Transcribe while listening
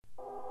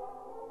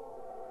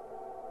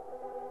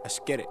Let's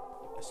get it.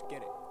 Let's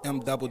get it.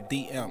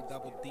 Mddm.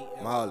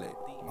 Marley.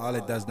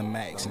 Marley does the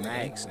max,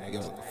 Max, nigga. nigga.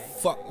 Give a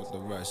fuck what the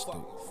rest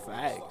do.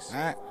 Facts.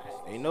 Alright?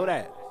 You know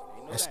that.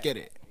 Let's get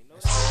it.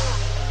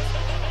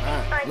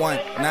 Alright.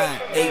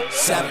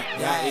 1987.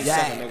 Yeah,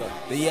 87, nigga.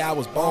 The year I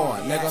was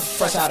born, nigga.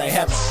 Fresh out of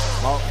heaven.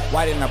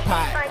 White in the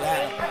pot.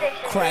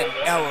 Crack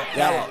error.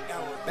 Yeah.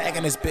 Back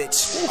in this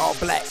bitch. All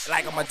black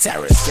like I'm a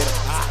terrorist. Get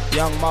it.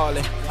 Young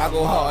Marley. I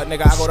go hard,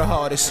 nigga. I go the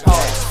hardest.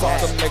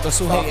 Fuck them niggas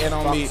who hating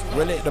on me.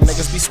 Really? Them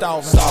niggas be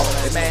starving.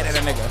 They mad at a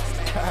nigga.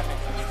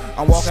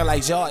 I'm walking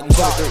like Jordan.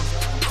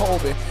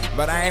 Kobe,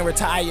 but I ain't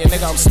retired,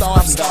 nigga, I'm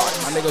starting.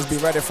 My niggas be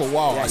ready for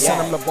war. I send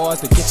them the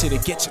boys to get you.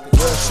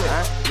 Real shit.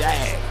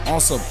 Yeah. On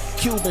some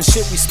Cuban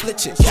shit, we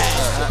split you.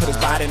 Yeah. Put his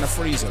body in the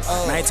freezer.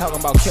 I ain't talking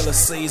about killer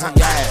season.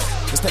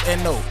 Yeah. It's the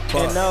N.O.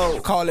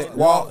 Call it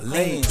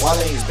Wall-Lean,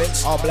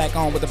 bitch. All black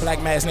on with the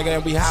black mask, nigga,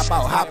 and we hop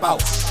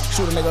out.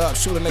 Shoot a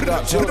nigga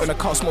up, jump in the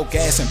car, smoke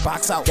gas and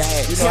box out. You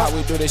know how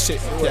we do this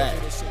shit. Yeah.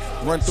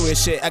 Run through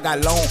this shit. I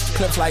got long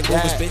clips like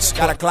Ruger's, bitch.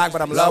 Got a Glock,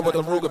 but I'm in love with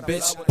the Ruger,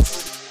 bitch.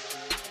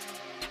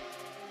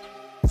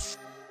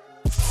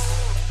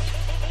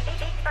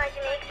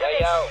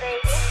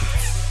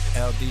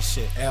 LD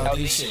shit,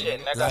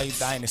 Love you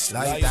Dynasty,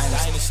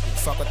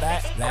 Fuck with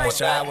that, last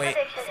driveway.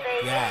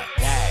 Yeah.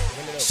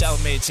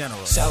 Self-made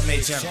general, LD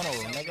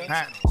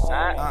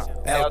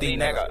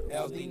nigga,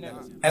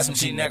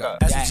 SMG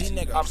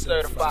nigga, I'm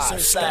certified.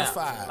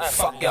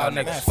 Fuck y'all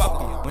niggas,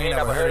 fuck 'em. We ain't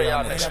never heard of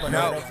y'all niggas.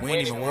 No, we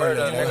ain't even word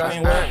of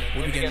nigga.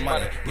 We be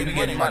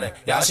getting money.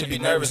 Y'all should be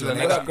nervous, little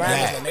nigga.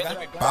 Yeah,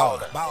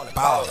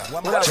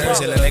 baller,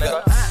 Jersey, little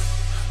nigga.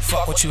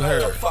 Fuck what you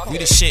heard. We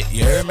the shit,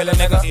 you heard me, little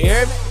nigga? You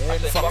heard me?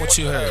 Fuck what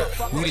you heard.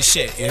 We the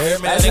shit, you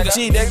heard me, little nigga?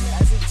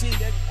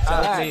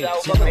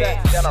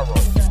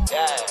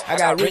 I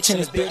got rich in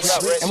this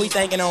bitch, and we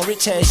thinking on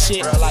rich ass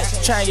shit.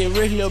 Trying to get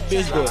rich, little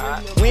bitch, but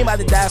we ain't about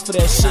to die for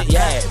that shit.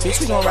 Yeah, bitch,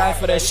 we gon' ride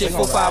for that shit.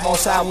 4-5 on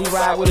side, we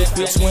ride with this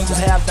bitch. Windows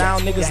half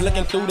down, niggas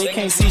looking through, they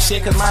can't see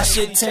shit, cause my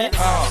shit tent.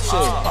 Shit,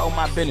 all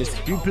my business.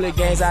 You play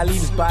games, I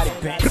leave his body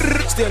bent.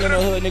 Still in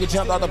the hood, nigga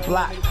jumped off the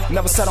block.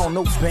 Never sat on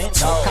no bench.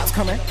 Cops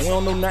coming, we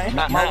don't know nothing.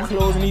 Mouth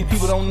closed, and these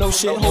people don't know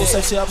shit. Hoes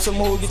set you up, some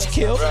hoes get you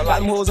killed.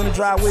 Got them hoes in the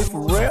driveway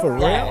for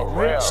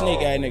real.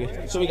 Snake ass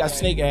nigga. So we got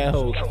snake ass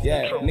hoes.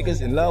 Yeah,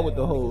 niggas in love with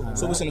the hoes.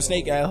 So we send the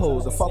snake ass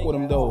hoes to fuck with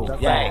them though.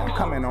 Yeah, I'm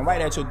coming, I'm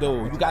right at your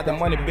door. You got the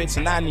money, bitch,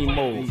 and I need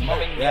more.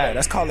 Yeah,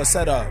 that's called a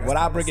setup. What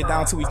I break it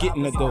down till we get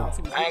in the dough.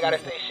 I ain't gotta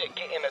say shit,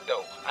 get in the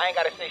dough. I ain't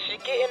gotta say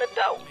shit, get in the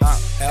dough.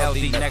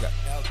 LD nigga.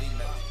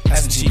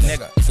 SMG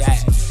nigga. Yeah.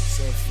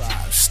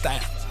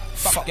 Stamp.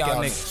 Fuck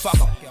y'all niggas.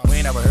 Fuck 'em. We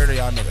ain't never heard of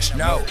y'all niggas.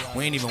 No,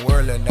 we ain't even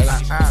word, little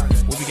nigga.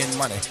 We be getting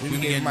money. We be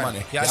getting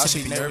money. Y'all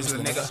should be nervous,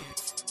 little nigga.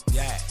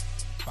 Yeah.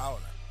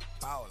 Ballin'.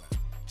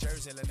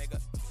 Jersey, little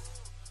nigga.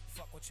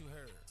 Fuck what you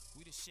heard.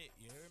 We the shit.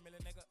 You heard me,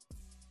 little nigga?